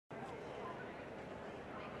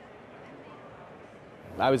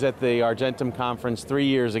I was at the Argentum conference 3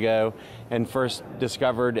 years ago and first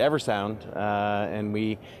discovered Eversound, and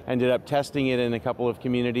we ended up testing it in a couple of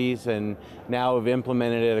communities and now have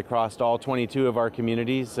implemented it across all 22 of our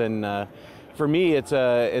communities. And for me,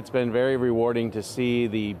 it's been very rewarding to see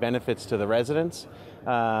the benefits to the residents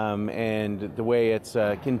and the way it's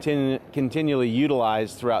continually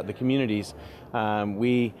utilized throughout the communities.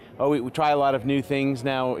 We try a lot of new things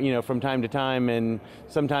now, from time to time, and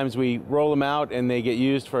sometimes we roll them out and they get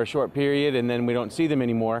used for a short period and then we don't see them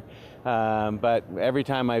anymore. But every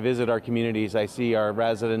time I visit our communities, I see our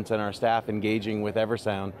residents and our staff engaging with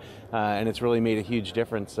Eversound, and it's really made a huge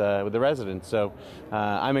difference with the residents. So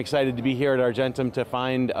I'm excited to be here at Argentum to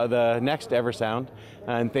find the next Eversound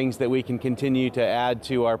and things that we can continue to add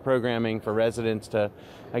to our programming for residents to,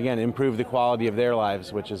 again, improve the quality of their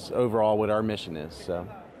lives, which is overall what our mission is. So.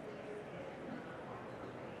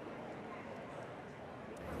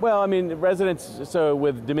 Well, I mean, residents, so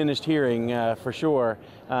with diminished hearing, for sure,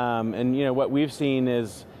 and what we've seen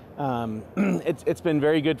is it's been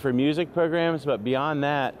very good for music programs, but beyond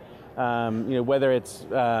that, whether it's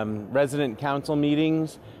resident council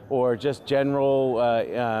meetings or just general,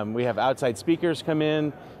 we have outside speakers come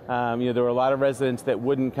in. There were a lot of residents that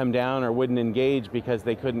wouldn't come down or wouldn't engage because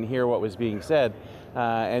they couldn't hear what was being said.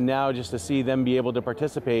 And now just to see them be able to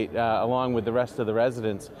participate along with the rest of the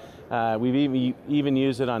residents. We've even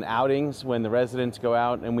used it on outings when the residents go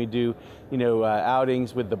out and we do,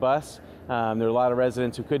 outings with the bus. There are a lot of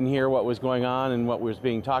residents who couldn't hear what was going on and what was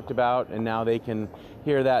being talked about, and now they can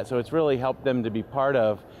hear that. So it's really helped them to be part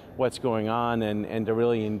of what's going on and to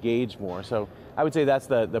really engage more. So I would say that's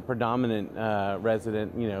the predominant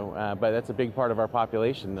resident, but that's a big part of our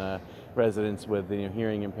population, residents with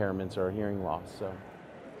hearing impairments or hearing loss. So.